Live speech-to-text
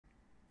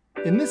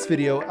In this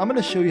video, I'm going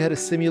to show you how to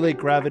simulate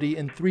gravity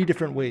in 3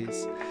 different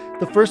ways.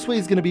 The first way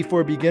is going to be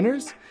for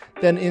beginners,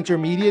 then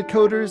intermediate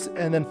coders,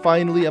 and then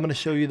finally I'm going to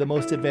show you the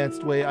most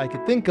advanced way I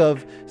could think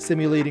of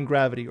simulating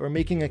gravity, or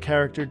making a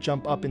character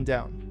jump up and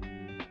down.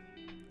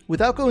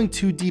 Without going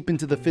too deep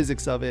into the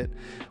physics of it,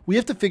 we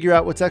have to figure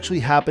out what's actually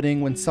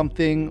happening when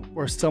something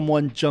or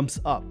someone jumps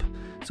up,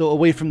 so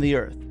away from the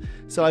earth.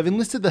 So I've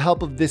enlisted the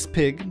help of this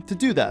pig to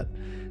do that.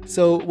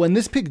 So when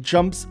this pig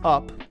jumps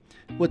up,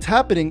 what's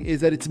happening is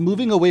that it's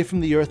moving away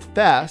from the earth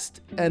fast,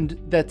 and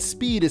that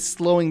speed is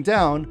slowing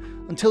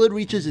down until it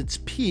reaches its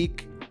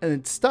peak and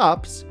it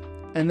stops,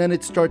 and then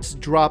it starts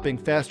dropping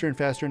faster and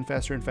faster and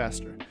faster and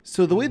faster.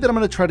 So the way that I'm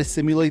going to try to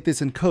simulate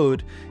this in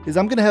code is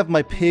I'm going to have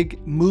my pig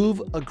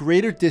move a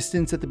greater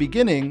distance at the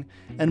beginning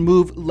and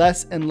move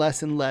less and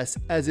less and less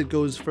as it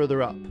goes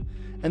further up.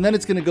 And then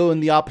it's going to go in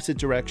the opposite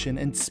direction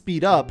and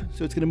speed up,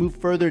 so it's going to move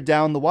further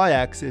down the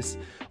y-axis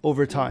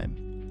over time.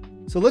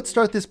 So let's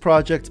start this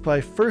project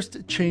by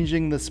first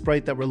changing the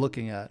sprite that we're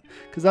looking at,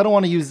 because I don't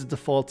want to use the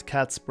default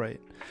cat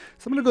sprite.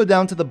 So I'm going to go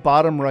down to the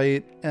bottom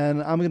right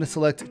and I'm going to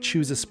select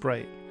choose a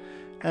sprite.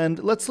 And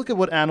let's look at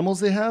what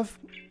animals they have,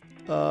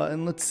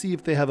 and let's see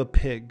if they have a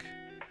pig.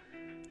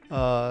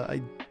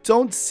 I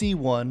don't see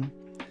one.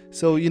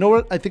 So you know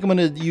what? I think I'm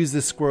going to use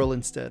this squirrel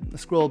instead. The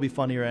squirrel will be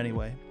funnier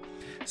anyway.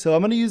 So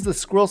I'm going to use the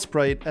squirrel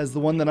sprite as the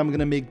one that I'm going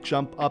to make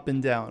jump up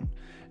and down.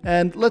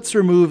 And let's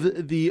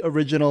remove the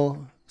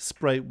original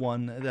sprite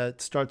one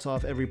that starts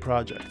off every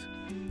project.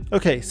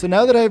 Okay, so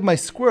now that I have my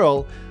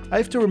squirrel, I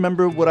have to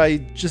remember what I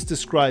just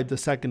described a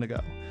second ago.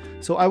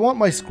 So I want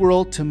my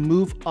squirrel to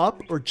move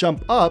up or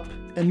jump up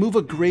and move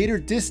a greater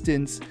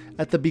distance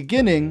at the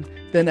beginning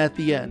than at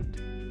the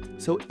end.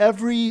 So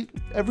every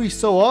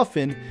so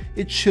often,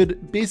 it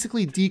should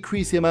basically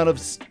decrease the amount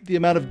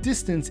of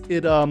distance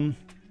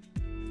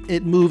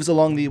it moves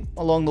along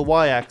the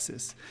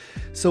y-axis.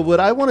 So what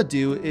I want to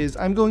do is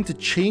I'm going to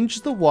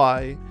change the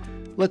y.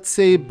 Let's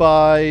say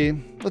by,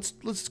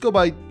 let's go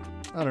by,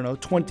 I don't know,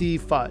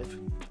 25,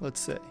 let's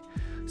say.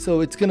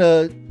 So it's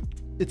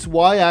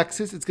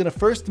y-axis, it's gonna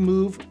first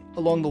move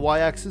along the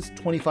y-axis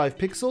 25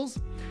 pixels,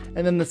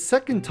 and then the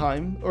second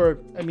time,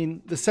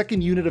 the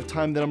second unit of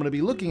time that I'm gonna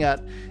be looking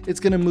at, it's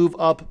gonna move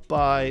up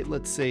by,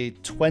 let's say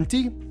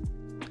 20,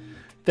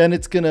 then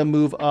it's gonna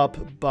move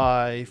up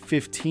by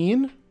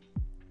 15,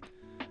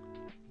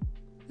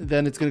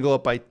 then it's gonna go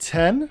up by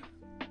 10,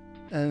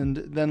 and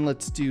then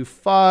let's do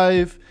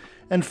 5,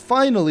 and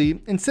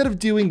finally, instead of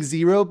doing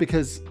 0,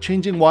 because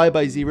changing y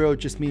by 0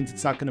 just means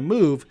it's not going to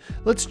move,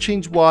 let's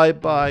change y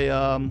by,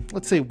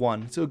 let's say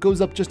 1. So it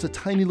goes up just a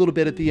tiny little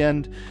bit at the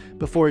end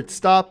before it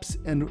stops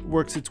and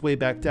works its way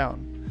back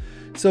down.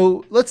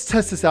 So let's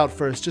test this out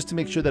first, just to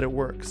make sure that it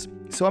works.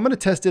 So I'm going to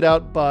test it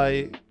out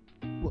by,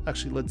 well,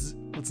 actually, let's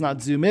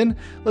not zoom in.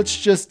 Let's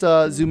just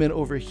zoom in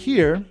over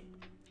here,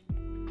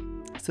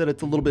 so that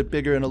it's a little bit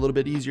bigger and a little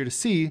bit easier to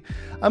see.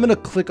 I'm going to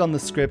click on the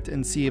script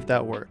and see if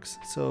that works.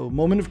 So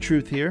moment of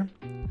truth here.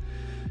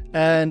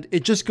 And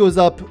it just goes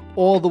up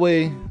all the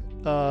way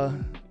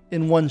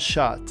in one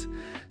shot.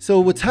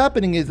 So what's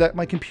happening is that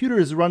my computer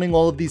is running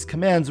all of these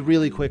commands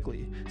really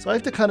quickly. So I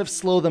have to kind of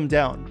slow them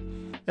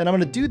down. And I'm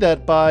going to do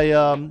that by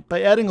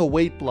adding a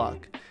wait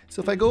block.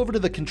 So if I go over to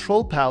the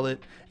control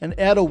palette and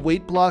add a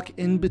wait block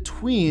in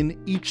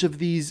between each of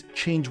these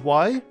change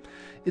y,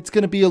 it's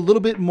going to be a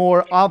little bit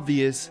more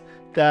obvious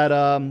that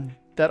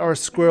our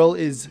squirrel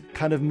is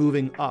kind of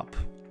moving up,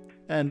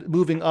 and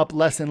moving up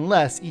less and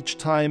less each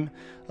time,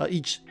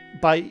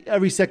 by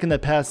every second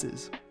that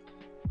passes.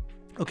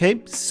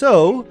 Okay,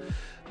 so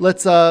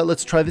let's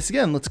try this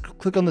again. Let's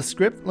click on the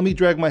script. Let me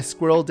drag my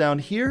squirrel down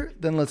here.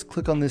 Then let's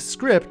click on this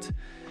script.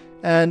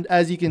 And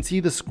as you can see,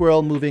 the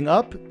squirrel moving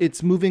up,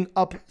 it's moving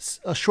up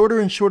a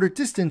shorter and shorter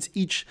distance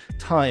each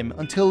time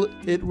until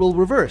it will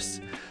reverse.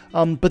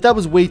 But that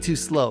was way too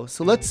slow.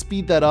 So let's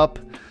speed that up.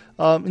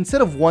 Instead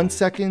of 1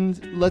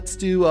 second, let's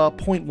do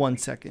 0.1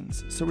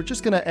 seconds. So we're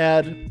just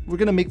we're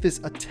gonna make this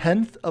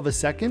 1/10 of a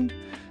second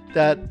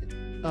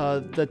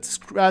that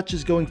Scratch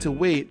is going to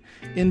wait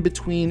in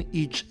between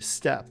each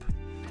step.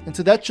 And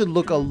so that should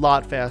look a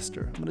lot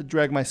faster. I'm gonna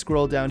drag my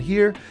squirrel down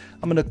here.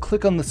 I'm gonna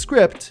click on the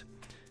script,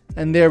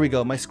 and there we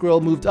go. My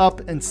squirrel moved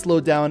up and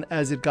slowed down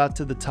as it got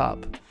to the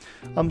top.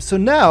 So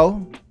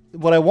now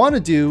what I wanna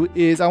do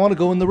is I wanna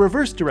go in the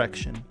reverse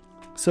direction.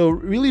 So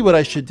really what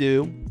I should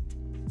do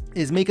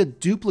is make a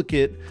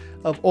duplicate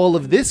of all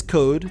of this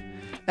code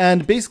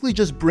and basically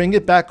just bring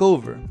it back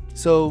over.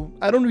 So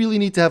I don't really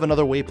need to have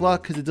another wait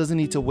block because it doesn't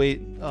need to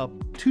wait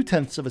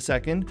 0.2 of a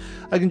second.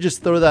 I can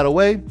just throw that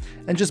away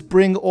and just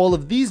bring all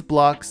of these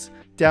blocks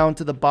down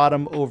to the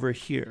bottom over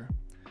here.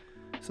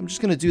 So I'm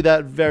just going to do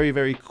that very,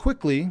 very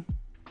quickly.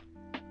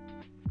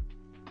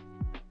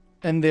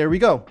 And there we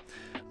go.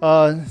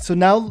 So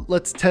now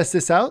let's test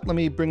this out. Let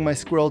me bring my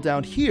squirrel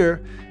down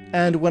here.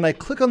 And when I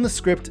click on the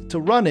script to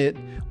run it,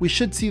 we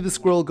should see the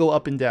squirrel go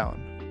up and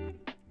down.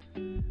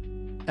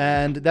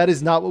 And that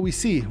is not what we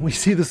see. We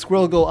see the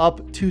squirrel go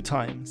up 2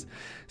 times.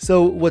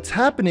 So what's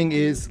happening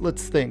is,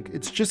 let's think,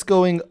 it's just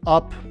going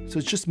up. So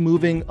it's just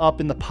moving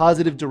up in the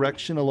positive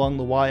direction along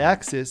the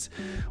y-axis.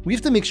 We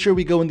have to make sure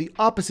we go in the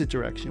opposite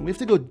direction. We have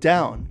to go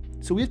down.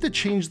 So we have to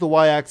change the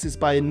y-axis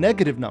by a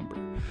negative number.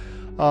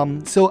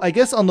 So I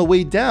guess on the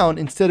way down,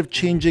 instead of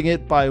changing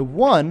it by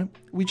 1,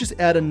 we just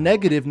add a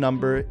negative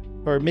number,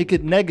 or make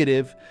it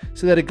negative,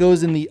 so that it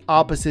goes in the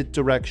opposite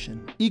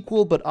direction.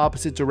 Equal but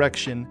opposite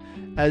direction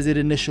as it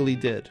initially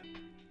did.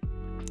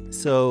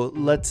 So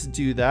let's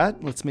do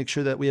that. Let's make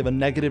sure that we have a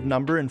negative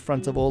number in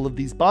front of all of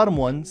these bottom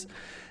ones.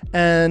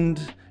 And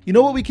you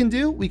know what we can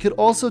do? We could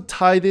also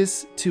tie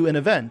this to an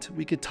event.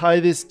 We could tie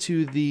this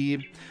to the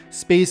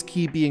space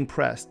key being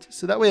pressed.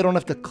 So that way I don't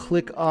have to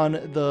click on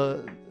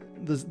the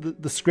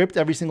script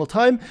every single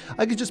time.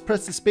 I could just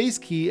press the space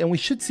key and we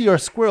should see our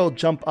squirrel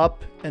jump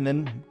up and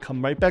then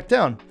come right back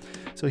down.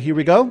 So here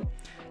we go.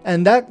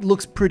 And that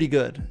looks pretty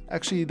good.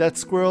 Actually, that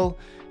squirrel,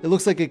 it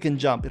looks like it can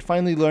jump. It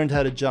finally learned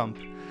how to jump.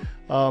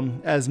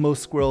 As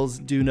most squirrels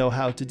do know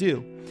how to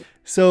do.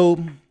 So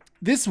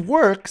this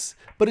works,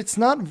 but it's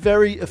not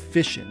very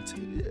efficient.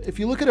 If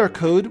you look at our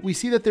code, we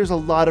see that there's a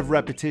lot of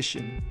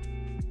repetition.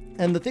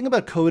 And the thing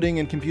about coding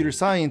and computer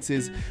science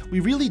is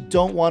we really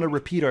don't want to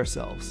repeat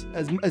ourselves.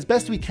 As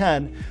best we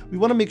can, we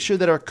want to make sure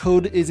that our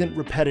code isn't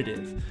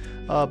repetitive.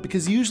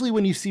 Because usually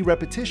when you see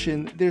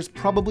repetition, there's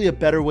probably a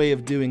better way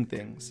of doing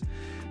things.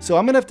 So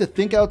I'm going to have to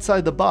think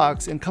outside the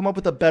box and come up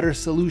with a better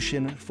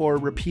solution for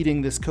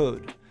repeating this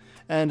code.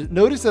 And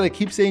notice that I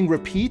keep saying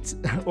repeat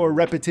or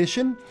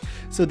repetition.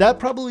 So that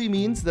probably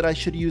means that I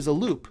should use a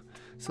loop.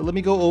 So let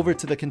me go over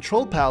to the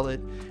control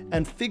palette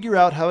and figure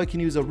out how I can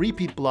use a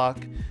repeat block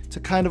to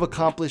kind of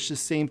accomplish the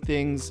same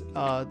things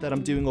that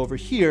I'm doing over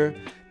here,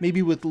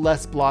 maybe with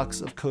less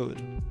blocks of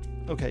code.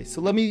 Okay, so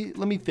let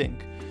me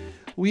think.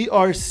 We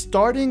are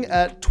starting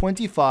at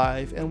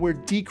 25 and we're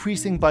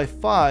decreasing by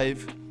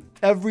 5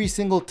 every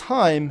single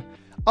time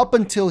up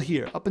until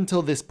here, up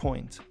until this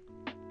point.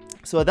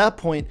 So at that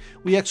point,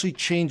 we actually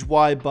change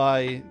y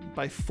by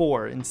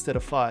 4 instead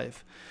of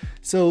 5.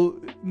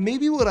 So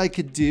maybe what I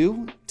could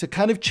do to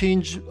kind of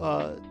change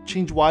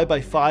y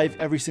by 5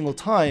 every single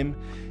time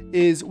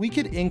is we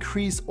could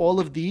increase all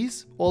of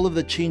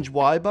the change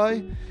y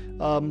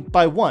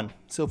by 1.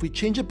 So if we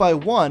change it by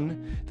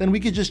 1, then we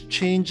could just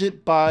change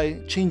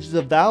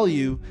the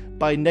value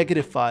by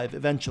 -5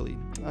 eventually.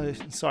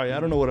 Sorry, I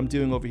don't know what I'm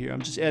doing over here.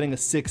 I'm just adding a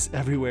 6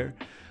 everywhere.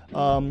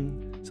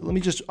 So let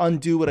me just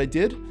undo what I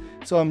did.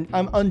 So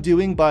I'm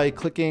undoing by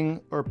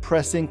clicking or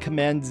pressing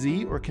Command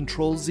Z or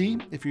Control Z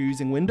if you're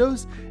using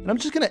Windows. And I'm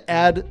just going to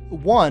add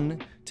 1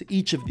 to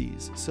each of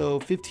these. So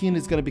 15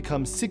 is going to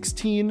become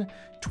 16,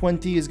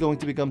 20 is going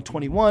to become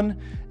 21,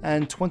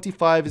 and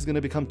 25 is going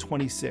to become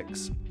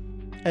 26.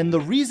 And the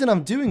reason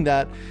I'm doing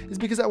that is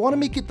because I want to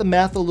make the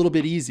math a little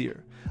bit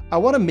easier. I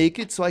want to make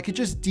it so I could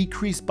just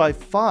decrease by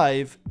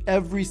 5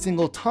 every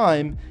single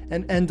time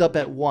and end up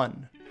at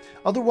 1.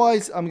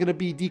 Otherwise, I'm going to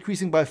be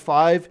decreasing by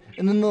 5,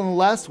 and then on the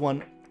last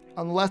one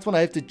I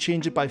have to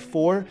change it by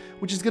 4,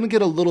 which is going to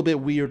get a little bit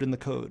weird in the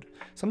code.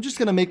 So I'm just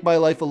going to make my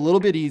life a little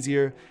bit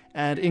easier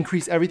and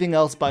increase everything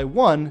else by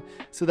 1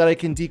 so that I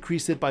can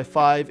decrease it by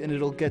 5 and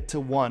it'll get to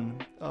 1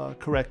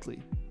 correctly.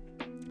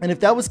 And if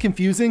that was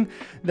confusing,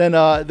 then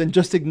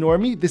just ignore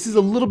me. This is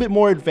a little bit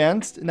more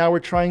advanced. Now we're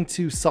trying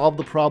to solve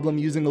the problem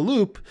using a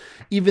loop,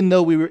 even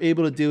though we were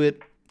able to do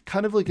it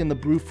kind of like in the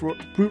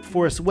brute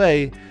force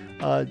way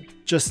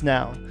just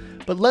now.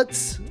 But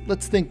let's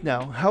think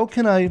now. How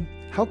can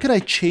I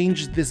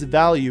change this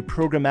value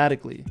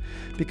programmatically?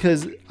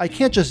 Because I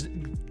can't just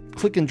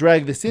click and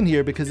drag this in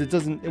here because it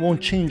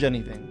won't change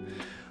anything.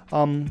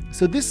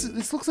 So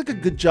this looks like a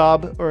good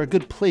job or a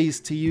good place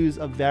to use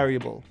a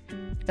variable.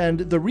 And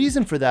the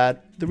reason for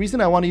that, the reason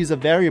I want to use a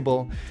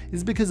variable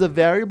is because a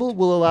variable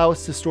will allow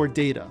us to store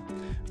data,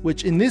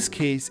 which in this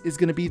case is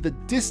going to be the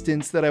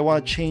distance that I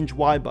want to change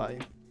y by.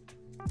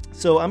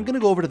 So I'm going to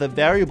go over to the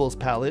variables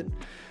palette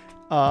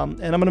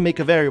and I'm going to make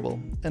a variable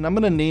and I'm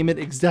going to name it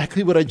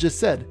exactly what I just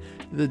said,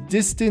 the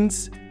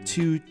distance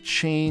to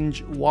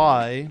change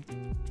y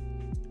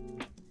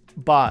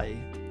by.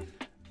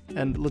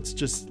 And let's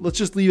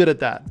just leave it at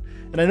that.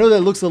 And I know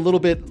that looks a little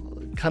bit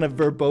kind of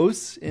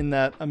verbose in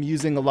that I'm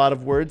using a lot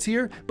of words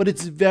here, but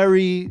it's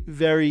very,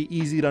 very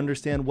easy to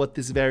understand what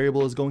this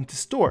variable is going to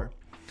store.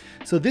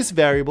 So this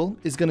variable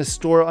is going to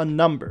store a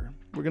number.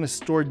 We're going to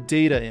store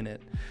data in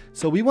it.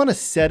 So we want to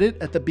set it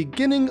at the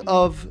beginning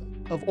of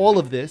all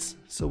of this.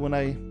 So when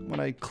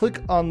I click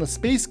on the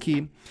space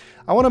key,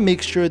 I want to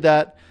make sure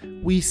that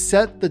we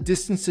set the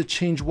distance to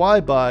change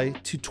y by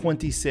to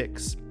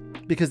 26,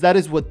 because that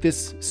is what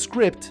this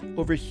script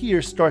over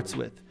here starts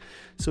with.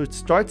 So it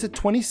starts at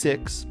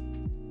 26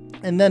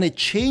 and then it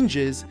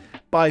changes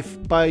by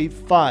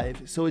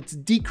 5. So it's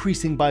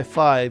decreasing by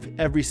 5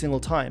 every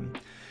single time.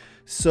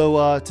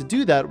 So to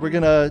do that, we're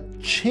going to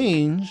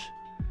change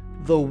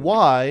the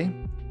y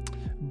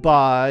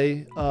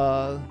by,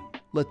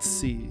 let's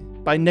see,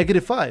 by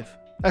 -5.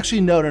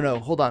 Actually, no,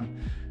 hold on.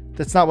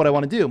 That's not what I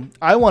want to do.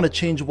 I want to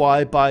change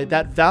y by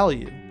that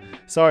value.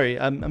 Sorry,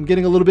 I'm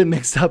getting a little bit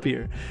mixed up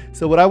here.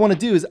 So what I want to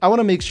do is I want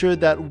to make sure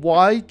that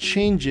y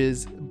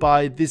changes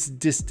by this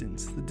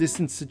distance, the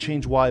distance to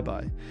change y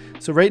by.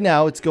 So right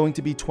now it's going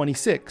to be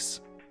 26.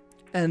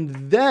 And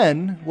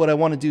then what I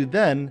want to do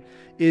then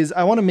is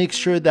I want to make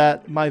sure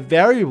that my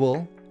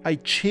variable, I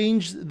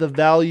change the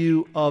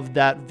value of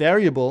that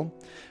variable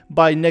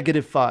by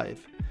 -5.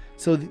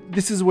 So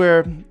this is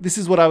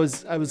what I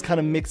was kind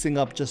of mixing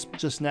up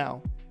just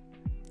now.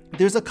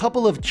 There's a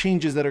couple of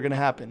changes that are going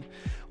to happen.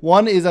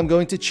 One is I'm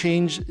going to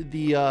change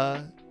the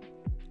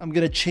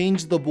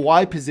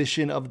y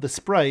position of the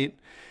sprite,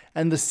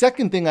 and the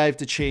second thing I have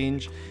to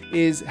change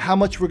is how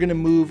much we're going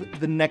to move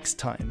the next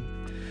time.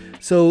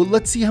 So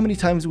let's see how many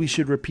times we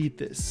should repeat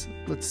this.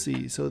 Let's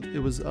see. So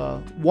it was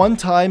 1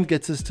 time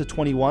gets us to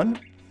 21,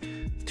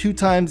 2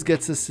 times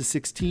gets us to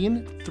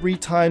 16, 3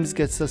 times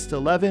gets us to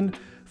 11,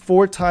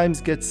 4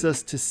 times gets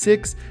us to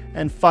 6,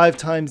 and 5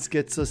 times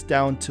gets us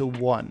down to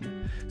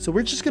 1. So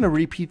we're just going to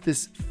repeat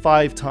this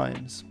 5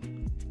 times.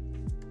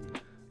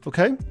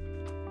 Okay?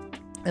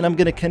 And I'm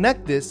going to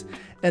connect this,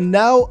 and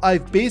now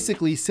I've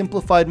basically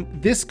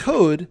simplified this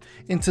code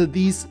into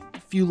these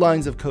few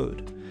lines of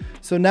code.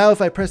 So now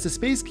if I press the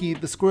space key,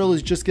 the squirrel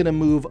is just going to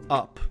move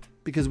up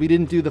because we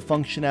didn't do the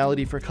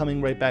functionality for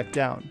coming right back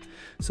down.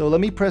 So let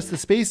me press the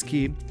space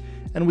key,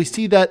 and we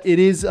see that it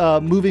is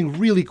moving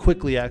really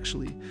quickly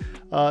actually.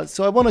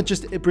 So I want to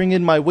just bring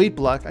in my wait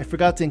block. I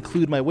forgot to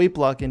include my wait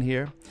block in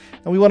here.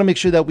 And we want to make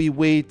sure that we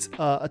wait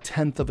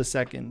 1/10 of a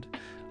second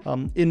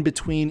in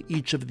between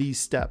each of these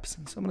steps.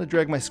 So I'm going to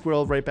drag my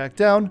squirrel right back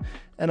down,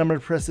 and I'm going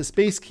to press the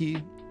space key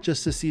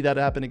just to see that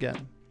happen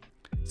again.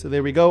 So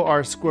there we go.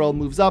 Our squirrel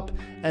moves up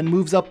and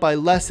moves up by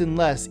less and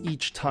less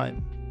each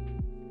time.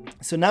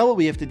 So now what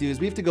we have to do is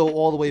we have to go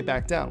all the way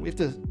back down. We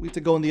have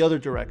to go in the other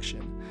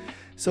direction.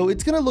 So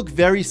it's going to look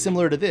very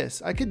similar to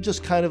this. I could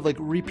just kind of like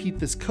repeat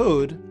this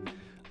code.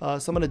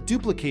 So I'm going to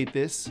duplicate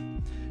this,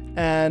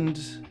 and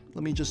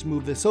let me just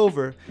move this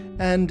over.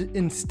 And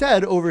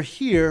instead over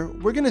here,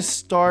 we're going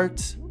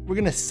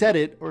to set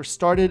it or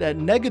start it at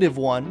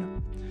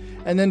 -1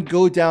 and then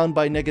go down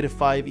by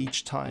 -5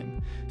 each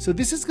time. So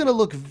this is going to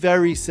look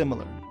very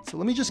similar. So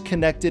let me just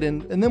connect it,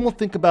 and then we'll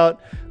think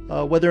about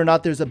whether or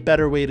not there's a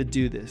better way to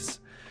do this.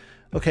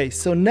 Okay,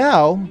 so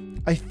now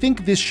I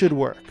think this should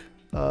work.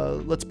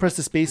 Let's press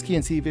the space key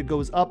and see if it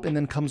goes up and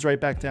then comes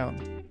right back down.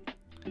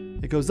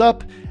 It goes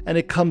up and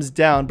it comes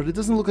down, but it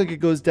doesn't look like it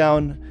goes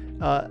down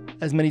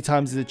as many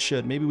times as it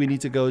should. Maybe we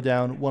need to go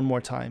down one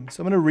more time. So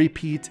I'm going to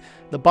repeat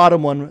the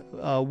bottom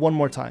one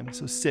more time,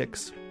 so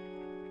 6.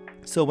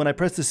 So when I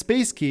press the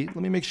space key,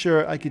 let me make sure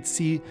I could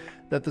see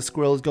that the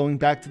squirrel is going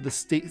back to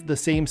the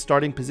same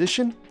starting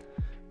position.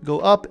 Go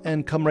up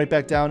and come right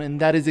back down, and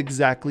that is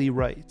exactly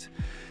right.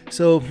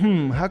 So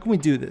how can we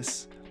do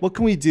this? What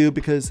can we do?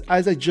 Because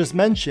as I just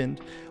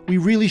mentioned, we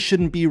really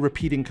shouldn't be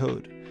repeating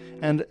code.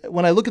 And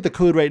when I look at the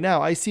code right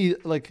now, I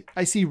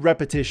see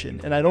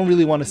repetition, and I don't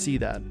really want to see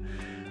that.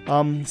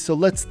 So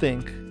let's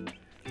think.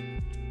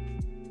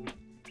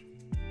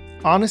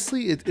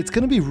 Honestly, it's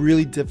going to be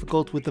really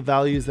difficult with the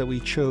values that we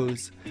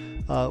chose.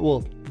 Well,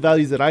 the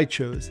values that I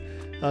chose.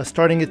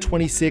 Starting at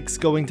 26,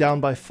 going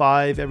down by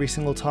 5 every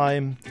single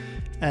time,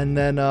 and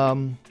then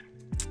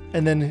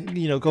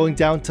going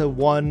down to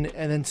 1,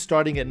 and then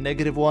starting at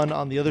 -1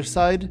 on the other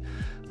side.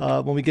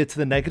 When we get to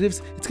the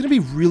negatives, it's going to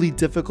be really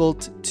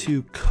difficult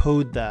to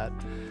code that.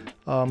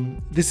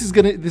 This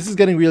is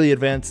getting really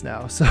advanced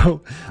now. So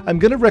I'm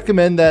going to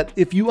recommend that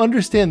if you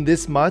understand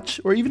this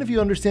much, or even if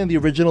you understand the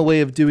original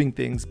way of doing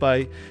things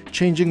by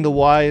changing the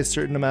y a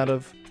certain amount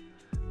of,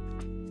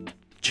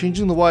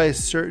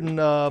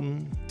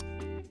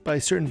 by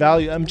a certain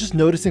value. I'm just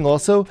noticing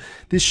also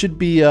this should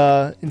be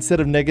instead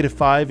of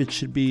 -5, it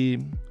should be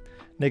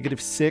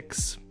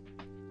 -6.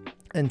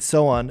 And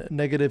so on.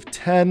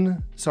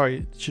 -10, sorry,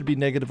 it should be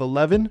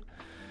 -11,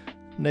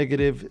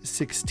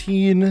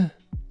 -16,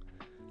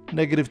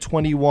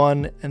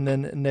 -21, and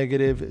then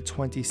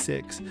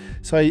 -26.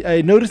 So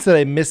I noticed that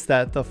I missed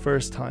that the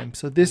first time.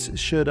 So this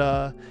should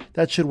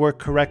that should work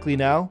correctly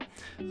now.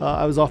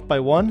 I was off by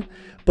 1,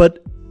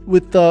 but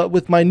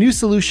with my new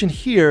solution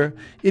here,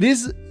 it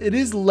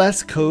is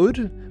less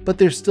code, but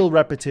there's still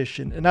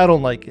repetition, and I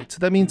don't like it. So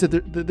that means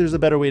that there's a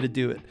better way to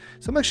do it.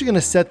 So I'm actually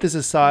going to set this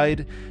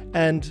aside,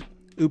 and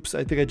oops,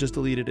 I think I just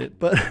deleted it,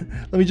 but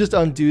let me just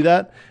undo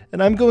that.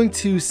 And I'm going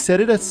to set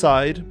it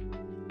aside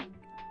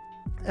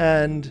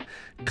and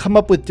come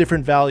up with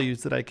different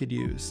values that I could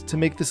use to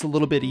make this a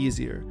little bit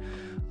easier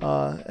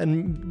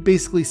and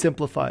basically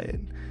simplify it.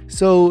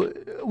 So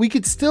we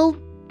could still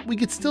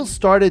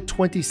start at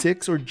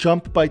 26 or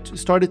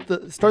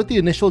start the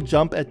initial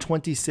jump at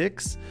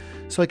 26.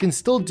 So I can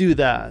still do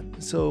that.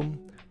 So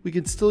we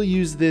can still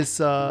use this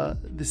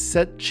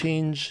set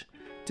change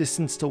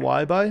distance to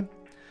y by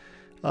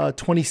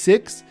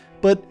 26,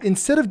 but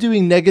instead of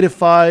doing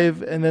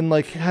 -5 and then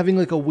like having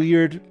like a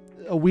weird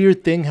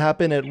thing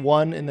happen at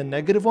 1 and then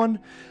 -1,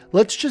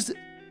 let's just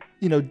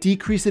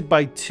decrease it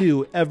by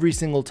 2 every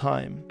single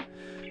time.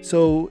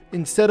 So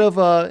instead of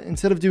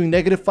doing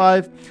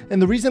 -5,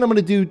 and the reason I'm going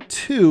to do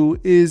 2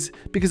 is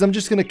because I'm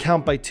just going to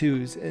count by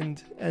 2s,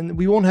 and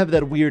we won't have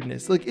that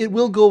weirdness. Like, it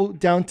will go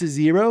down to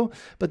 0,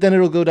 but then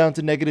it'll go down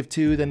to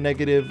 -2, then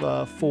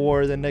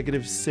 -4, then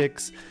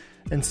 -6,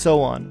 and so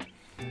on.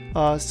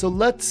 So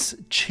let's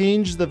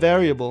change the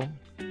variable.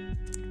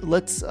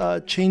 Let's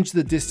change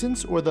the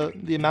distance, or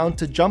the amount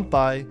to jump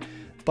by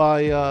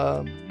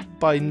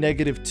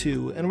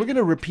 -2, and we're going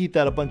to repeat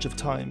that a bunch of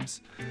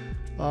times.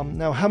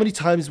 Now, how many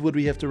times would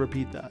we have to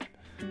repeat that?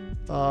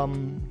 I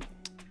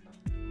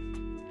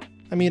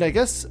mean, I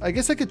guess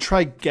I could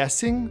try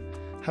guessing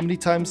how many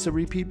times to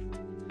repeat.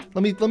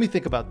 Let me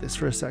think about this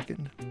for a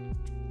second.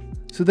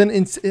 So then,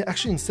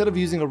 actually, instead of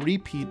using a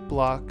repeat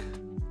block,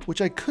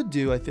 which I could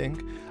do, I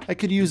think, I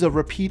could use a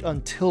repeat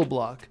until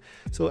block.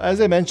 So as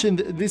I mentioned,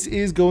 this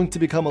is going to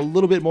become a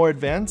little bit more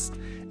advanced,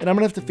 and I'm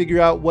gonna have to figure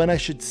out when I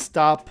should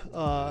stop,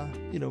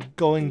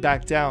 going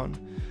back down.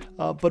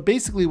 But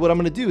basically what I'm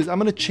going to do is I'm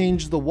going to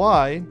change the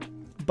y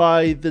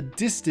by the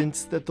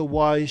distance that the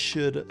y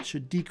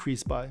should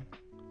decrease by.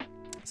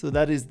 So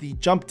that is the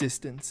jump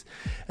distance.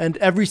 And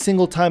every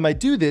single time I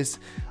do this,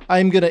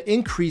 I'm going to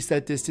increase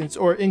that distance,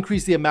 or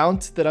increase the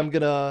amount that I'm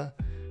going to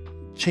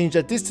change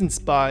that distance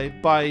by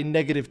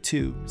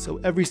 -2. So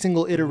every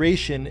single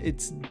iteration,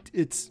 it's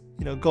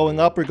going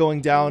up or going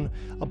down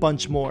a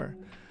bunch more.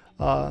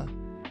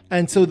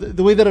 And so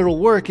the way that it'll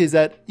work is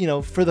that,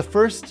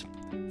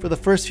 for the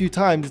first few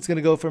times, it's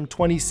going to go from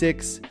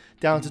 26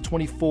 down to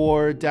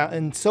 24, down,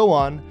 and so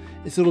on.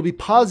 So it'll be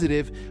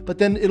positive, but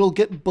then it'll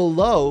get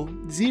below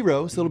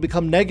 0, so it'll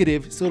become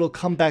negative, so it'll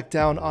come back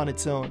down on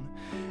its own.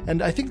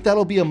 And I think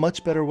that'll be a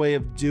much better way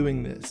of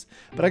doing this.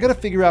 But I got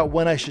to figure out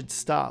when I should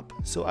stop.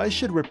 So I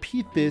should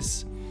repeat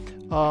this.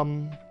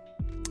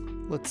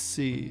 Let's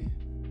see.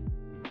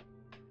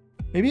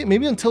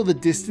 Maybe until the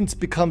distance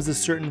becomes a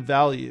certain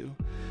value.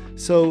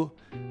 So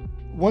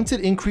once it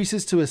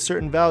increases to a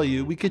certain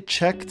value, we could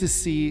check to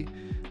see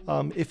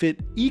if it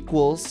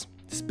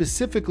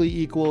specifically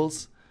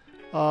equals,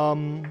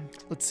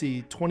 let's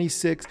see,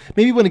 26.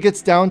 Maybe when it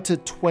gets down to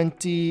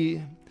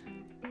 20,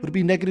 would it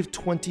be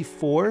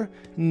 -24?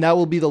 And that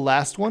will be the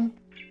last one.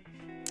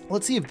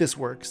 Let's see if this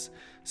works.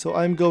 So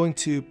I'm going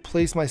to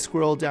place my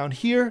squirrel down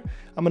here.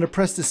 I'm going to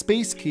press the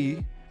space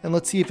key, and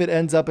let's see if it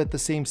ends up at the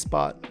same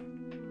spot.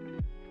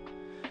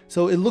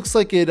 So it looks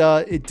like it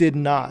did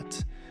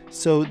not.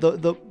 So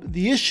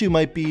the issue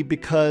might be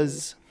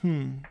because,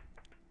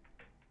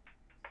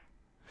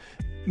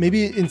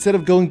 maybe instead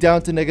of going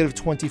down to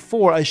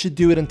 -24, I should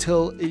do it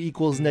until it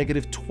equals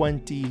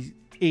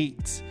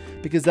 -28,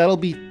 because that'll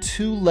be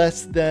 2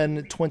 less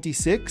than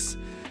 26.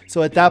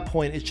 So at that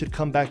point, it should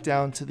come back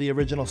down to the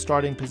original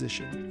starting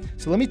position.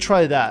 So let me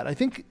try that. I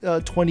think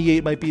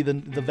 28 might be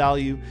the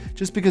value,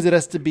 just because it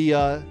has to be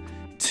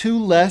 2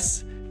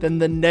 less than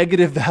the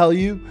negative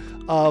value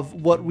of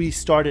what we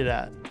started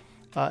at.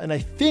 And I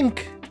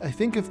think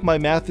if my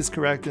math is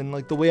correct, and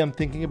like the way I'm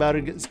thinking about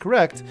it is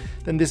correct,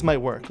 then this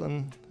might work.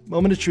 And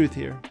moment of truth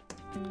here.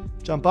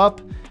 Jump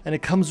up, and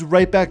it comes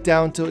right back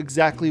down to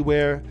exactly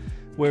where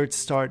it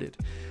started.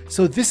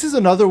 So this is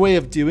another way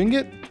of doing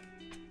it.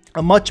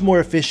 A much more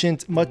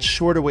efficient, much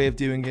shorter way of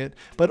doing it,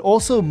 but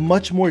also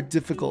much more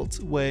difficult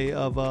way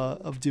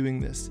of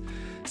doing this.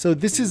 So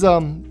this is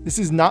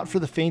not for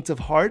the faint of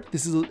heart.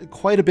 This is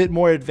quite a bit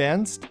more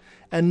advanced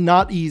and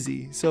not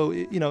easy. So,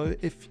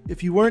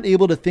 if you weren't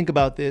able to think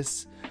about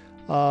this,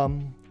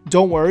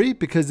 don't worry,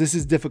 because this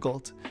is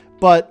difficult,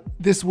 but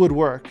this would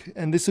work,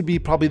 and this would be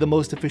probably the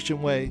most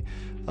efficient way,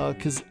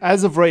 because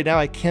as of right now,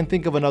 I can't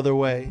think of another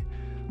way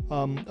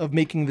of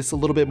making this a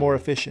little bit more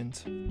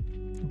efficient.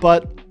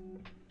 But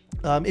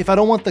if I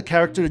don't want the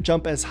character to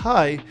jump as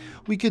high,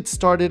 we could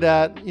start it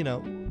at,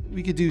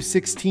 we could do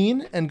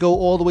 16 and go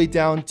all the way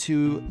down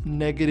to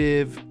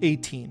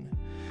 -18.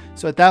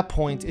 So at that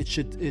point, it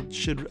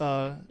should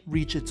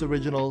reach its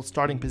original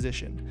starting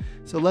position.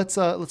 So let's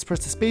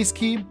press the space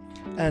key,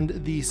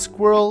 and the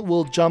squirrel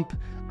will jump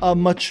a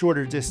much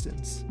shorter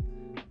distance,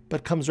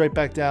 but comes right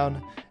back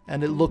down,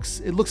 and it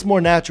looks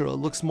more natural.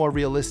 It looks more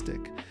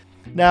realistic.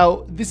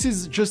 Now, this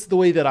is just the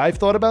way that I've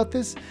thought about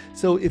this.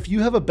 So if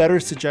you have a better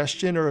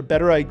suggestion or a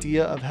better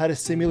idea of how to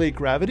simulate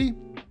gravity,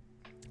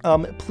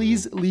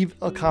 please leave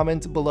a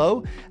comment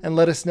below and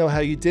let us know how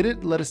you did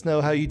it. Let us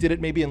know how you did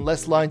it maybe in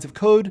less lines of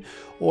code,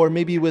 or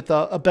maybe with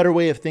a better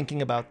way of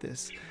thinking about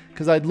this,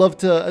 because I'd love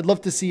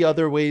to see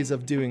other ways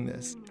of doing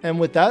this. And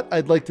with that,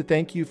 I'd like to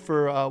thank you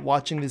for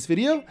watching this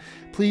video.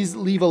 Please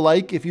leave a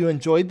like if you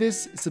enjoyed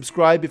this,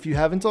 subscribe if you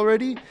haven't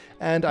already,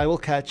 and I will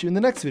catch you in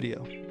the next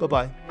video.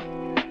 Bye-bye.